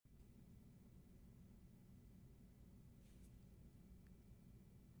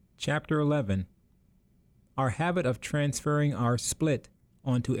Chapter 11. Our habit of transferring our split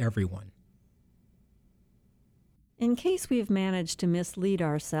onto everyone. In case we've managed to mislead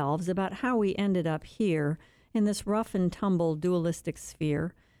ourselves about how we ended up here in this rough and tumble dualistic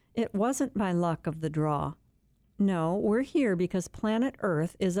sphere, it wasn't by luck of the draw. No, we're here because planet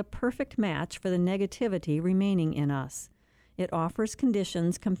Earth is a perfect match for the negativity remaining in us. It offers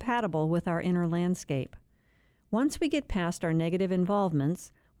conditions compatible with our inner landscape. Once we get past our negative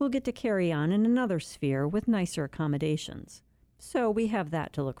involvements, we'll get to carry on in another sphere with nicer accommodations. So we have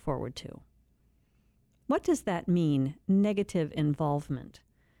that to look forward to. What does that mean, negative involvement?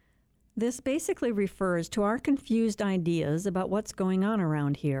 This basically refers to our confused ideas about what's going on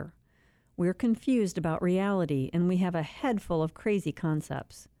around here. We're confused about reality, and we have a head full of crazy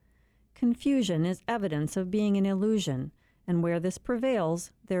concepts. Confusion is evidence of being an illusion, and where this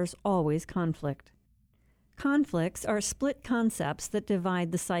prevails, there's always conflict. Conflicts are split concepts that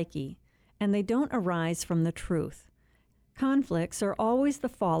divide the psyche, and they don't arise from the truth. Conflicts are always the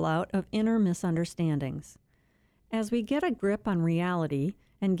fallout of inner misunderstandings. As we get a grip on reality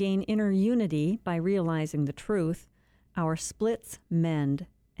and gain inner unity by realizing the truth, our splits mend,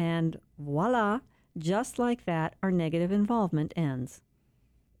 and voila, just like that, our negative involvement ends.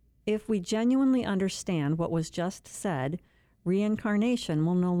 If we genuinely understand what was just said, reincarnation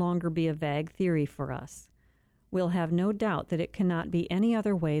will no longer be a vague theory for us. We'll have no doubt that it cannot be any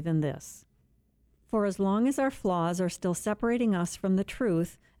other way than this. For as long as our flaws are still separating us from the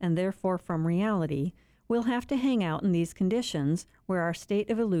truth, and therefore from reality, we'll have to hang out in these conditions where our state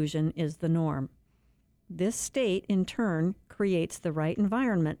of illusion is the norm. This state, in turn, creates the right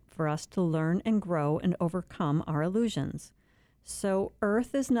environment for us to learn and grow and overcome our illusions. So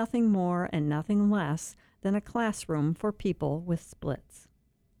Earth is nothing more and nothing less than a classroom for people with splits.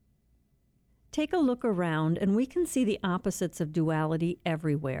 Take a look around and we can see the opposites of duality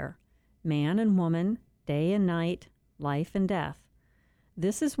everywhere. Man and woman, day and night, life and death.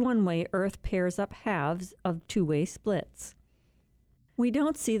 This is one way Earth pairs up halves of two-way splits. We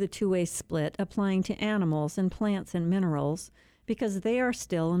don't see the two-way split applying to animals and plants and minerals because they are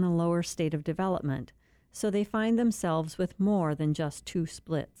still in a lower state of development, so they find themselves with more than just two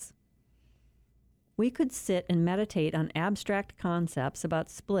splits. We could sit and meditate on abstract concepts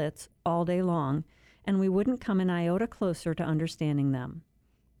about splits all day long, and we wouldn't come an iota closer to understanding them.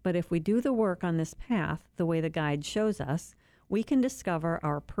 But if we do the work on this path the way the guide shows us, we can discover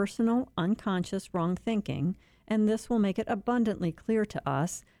our personal, unconscious wrong thinking, and this will make it abundantly clear to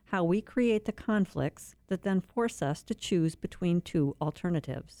us how we create the conflicts that then force us to choose between two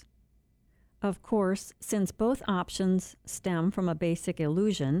alternatives. Of course, since both options stem from a basic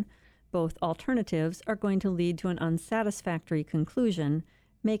illusion, both alternatives are going to lead to an unsatisfactory conclusion,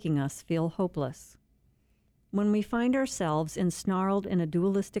 making us feel hopeless. When we find ourselves ensnarled in a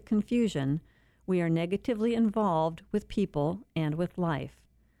dualistic confusion, we are negatively involved with people and with life.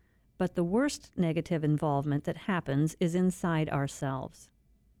 But the worst negative involvement that happens is inside ourselves.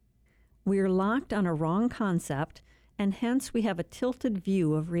 We are locked on a wrong concept, and hence we have a tilted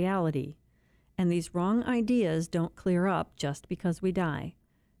view of reality. And these wrong ideas don't clear up just because we die.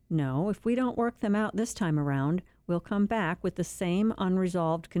 No, if we don't work them out this time around, we'll come back with the same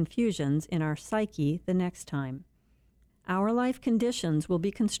unresolved confusions in our psyche the next time. Our life conditions will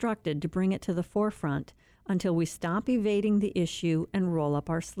be constructed to bring it to the forefront until we stop evading the issue and roll up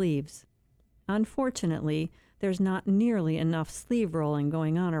our sleeves. Unfortunately, there's not nearly enough sleeve rolling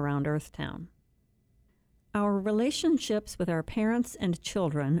going on around Earthtown. Our relationships with our parents and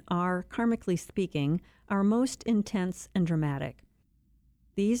children are, karmically speaking, our most intense and dramatic.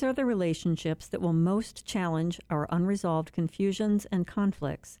 These are the relationships that will most challenge our unresolved confusions and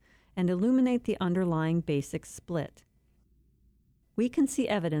conflicts and illuminate the underlying basic split. We can see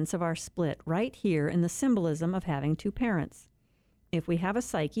evidence of our split right here in the symbolism of having two parents. If we have a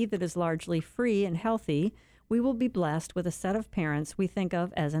psyche that is largely free and healthy, we will be blessed with a set of parents we think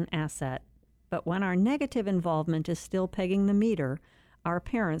of as an asset. But when our negative involvement is still pegging the meter, our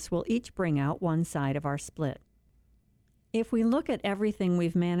parents will each bring out one side of our split. If we look at everything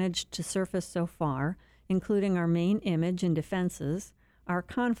we've managed to surface so far, including our main image and defenses, our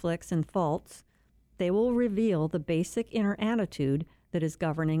conflicts and faults, they will reveal the basic inner attitude that is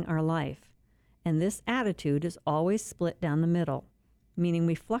governing our life. And this attitude is always split down the middle, meaning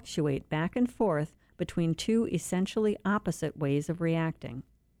we fluctuate back and forth between two essentially opposite ways of reacting.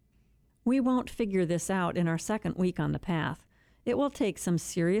 We won't figure this out in our second week on the path. It will take some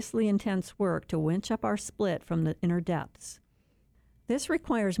seriously intense work to winch up our split from the inner depths. This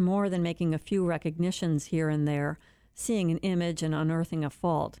requires more than making a few recognitions here and there, seeing an image and unearthing a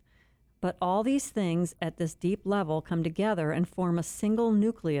fault. But all these things at this deep level come together and form a single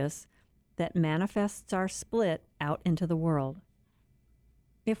nucleus that manifests our split out into the world.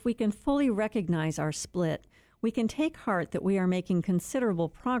 If we can fully recognize our split, we can take heart that we are making considerable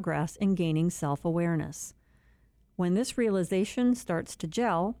progress in gaining self-awareness. When this realization starts to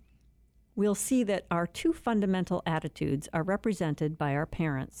gel, we'll see that our two fundamental attitudes are represented by our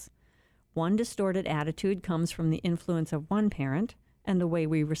parents. One distorted attitude comes from the influence of one parent and the way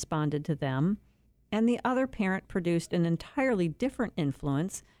we responded to them, and the other parent produced an entirely different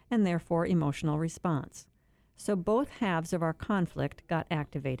influence and therefore emotional response. So both halves of our conflict got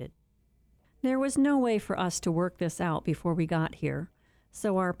activated. There was no way for us to work this out before we got here,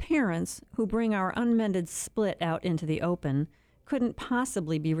 so our parents, who bring our unmended split out into the open, couldn't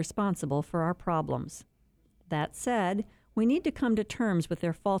possibly be responsible for our problems. That said, we need to come to terms with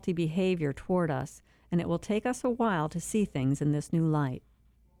their faulty behavior toward us, and it will take us a while to see things in this new light.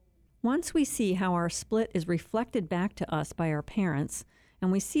 Once we see how our split is reflected back to us by our parents,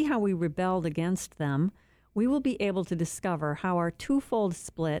 and we see how we rebelled against them, we will be able to discover how our twofold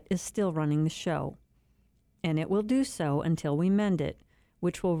split is still running the show. And it will do so until we mend it,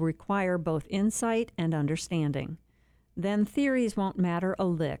 which will require both insight and understanding. Then theories won't matter a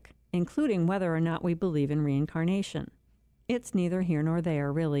lick, including whether or not we believe in reincarnation. It's neither here nor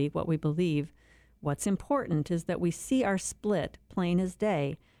there, really, what we believe. What's important is that we see our split plain as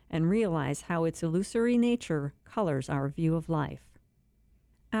day and realize how its illusory nature colors our view of life.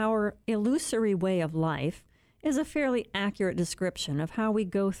 Our illusory way of life is a fairly accurate description of how we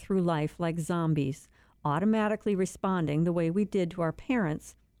go through life like zombies, automatically responding the way we did to our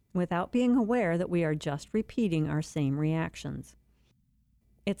parents without being aware that we are just repeating our same reactions.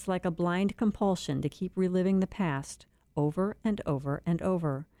 It's like a blind compulsion to keep reliving the past over and over and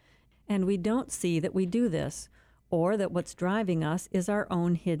over, and we don't see that we do this, or that what's driving us is our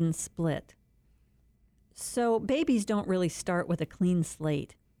own hidden split. So babies don't really start with a clean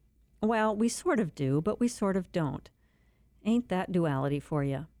slate. Well, we sort of do, but we sort of don't. Ain't that duality for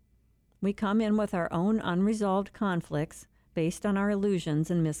you? We come in with our own unresolved conflicts based on our illusions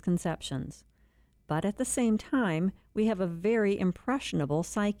and misconceptions. But at the same time, we have a very impressionable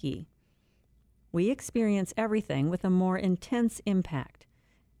psyche. We experience everything with a more intense impact.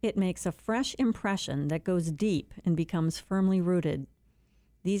 It makes a fresh impression that goes deep and becomes firmly rooted.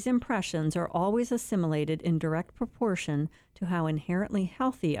 These impressions are always assimilated in direct proportion to how inherently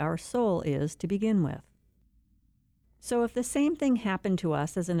healthy our soul is to begin with. So if the same thing happened to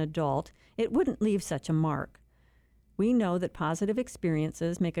us as an adult, it wouldn't leave such a mark. We know that positive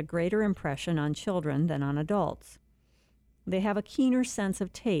experiences make a greater impression on children than on adults. They have a keener sense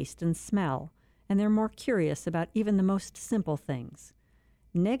of taste and smell, and they're more curious about even the most simple things.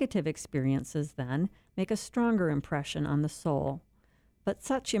 Negative experiences, then, make a stronger impression on the soul. But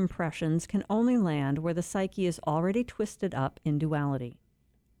such impressions can only land where the psyche is already twisted up in duality.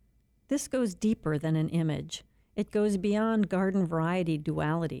 This goes deeper than an image. It goes beyond garden variety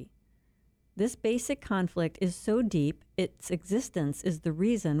duality. This basic conflict is so deep, its existence is the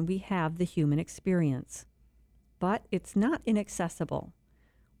reason we have the human experience. But it's not inaccessible.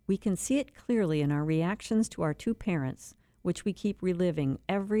 We can see it clearly in our reactions to our two parents, which we keep reliving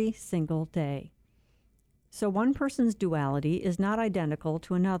every single day. So one person's duality is not identical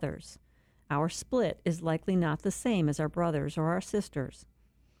to another's. Our split is likely not the same as our brothers or our sisters.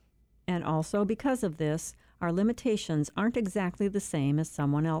 And also because of this, our limitations aren't exactly the same as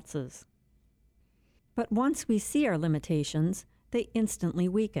someone else's. But once we see our limitations, they instantly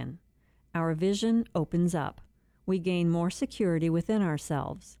weaken. Our vision opens up. We gain more security within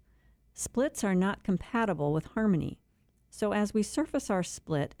ourselves. Splits are not compatible with harmony. So as we surface our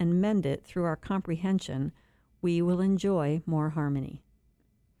split and mend it through our comprehension, we will enjoy more harmony.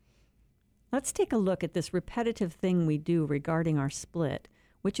 Let's take a look at this repetitive thing we do regarding our split,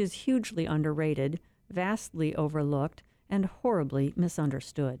 which is hugely underrated, vastly overlooked, and horribly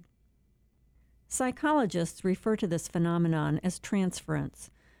misunderstood. Psychologists refer to this phenomenon as transference,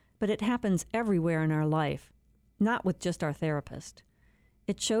 but it happens everywhere in our life, not with just our therapist.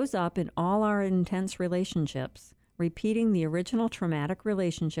 It shows up in all our intense relationships, repeating the original traumatic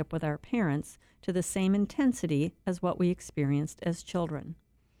relationship with our parents to the same intensity as what we experienced as children.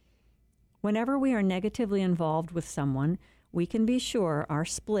 Whenever we are negatively involved with someone, we can be sure our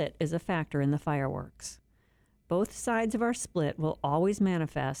split is a factor in the fireworks. Both sides of our split will always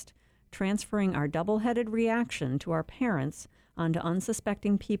manifest, transferring our double-headed reaction to our parents onto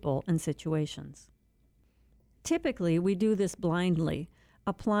unsuspecting people and situations. Typically, we do this blindly,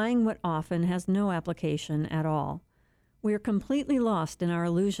 applying what often has no application at all. We are completely lost in our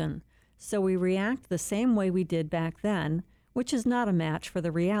illusion, so we react the same way we did back then, which is not a match for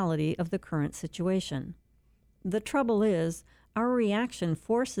the reality of the current situation. The trouble is, our reaction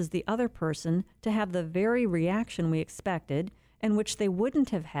forces the other person to have the very reaction we expected and which they wouldn't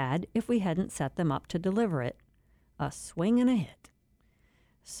have had if we hadn't set them up to deliver it. A swing and a hit.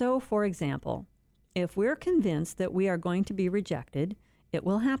 So, for example, if we're convinced that we are going to be rejected, it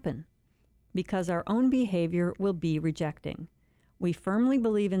will happen, because our own behavior will be rejecting. We firmly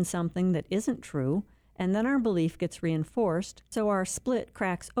believe in something that isn't true, and then our belief gets reinforced, so our split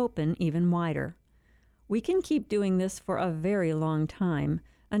cracks open even wider. We can keep doing this for a very long time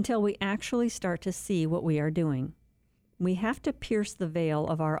until we actually start to see what we are doing. We have to pierce the veil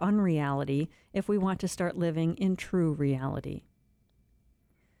of our unreality if we want to start living in true reality.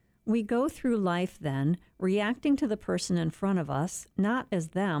 We go through life then, reacting to the person in front of us, not as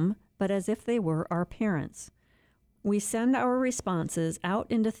them, but as if they were our parents. We send our responses out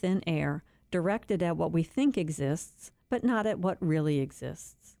into thin air, directed at what we think exists, but not at what really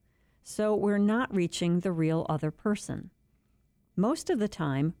exists. So we're not reaching the real other person. Most of the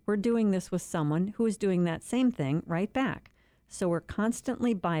time, we're doing this with someone who is doing that same thing right back, so we're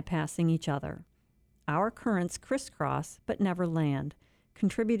constantly bypassing each other. Our currents crisscross but never land,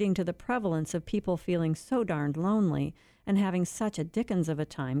 contributing to the prevalence of people feeling so darned lonely and having such a dickens of a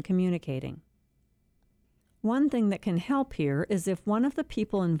time communicating. One thing that can help here is if one of the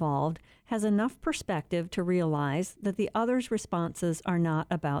people involved has enough perspective to realize that the other's responses are not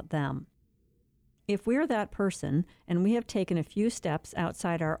about them. If we're that person and we have taken a few steps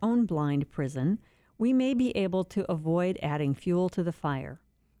outside our own blind prison, we may be able to avoid adding fuel to the fire.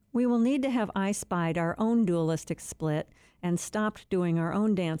 We will need to have I spied our own dualistic split and stopped doing our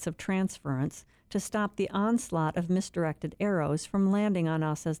own dance of transference to stop the onslaught of misdirected arrows from landing on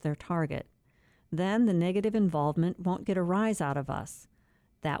us as their target. Then the negative involvement won't get a rise out of us.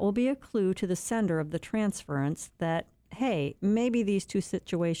 That will be a clue to the sender of the transference that, hey, maybe these two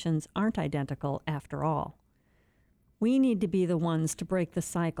situations aren't identical after all. We need to be the ones to break the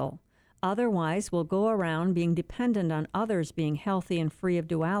cycle. Otherwise, we'll go around being dependent on others being healthy and free of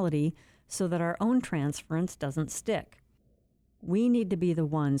duality so that our own transference doesn't stick. We need to be the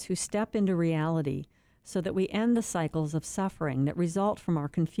ones who step into reality so that we end the cycles of suffering that result from our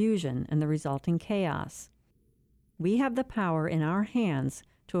confusion and the resulting chaos. We have the power in our hands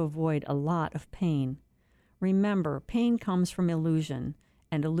to avoid a lot of pain. Remember, pain comes from illusion,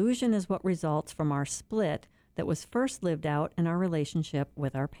 and illusion is what results from our split that was first lived out in our relationship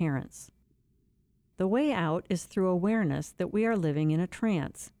with our parents. The way out is through awareness that we are living in a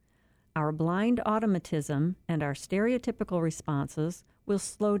trance. Our blind automatism and our stereotypical responses will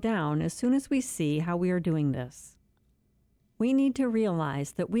slow down as soon as we see how we are doing this. We need to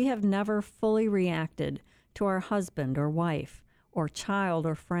realize that we have never fully reacted to our husband or wife or child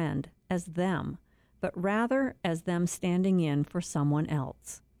or friend as them, but rather as them standing in for someone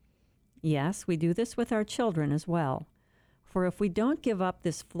else. Yes, we do this with our children as well. For if we don't give up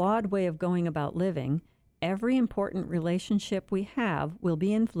this flawed way of going about living, every important relationship we have will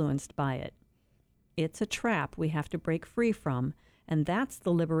be influenced by it. It's a trap we have to break free from, and that's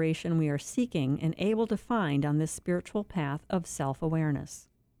the liberation we are seeking and able to find on this spiritual path of self-awareness.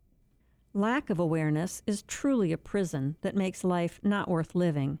 Lack of awareness is truly a prison that makes life not worth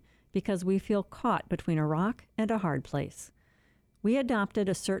living because we feel caught between a rock and a hard place. We adopted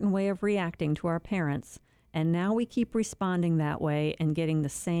a certain way of reacting to our parents, and now we keep responding that way and getting the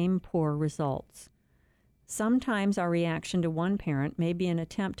same poor results. Sometimes our reaction to one parent may be an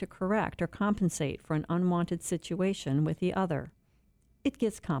attempt to correct or compensate for an unwanted situation with the other. It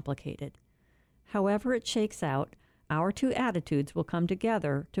gets complicated. However it shakes out, our two attitudes will come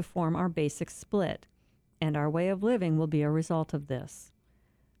together to form our basic split, and our way of living will be a result of this.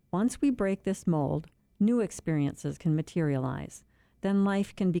 Once we break this mold, new experiences can materialize. Then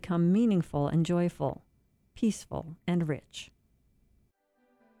life can become meaningful and joyful, peaceful and rich.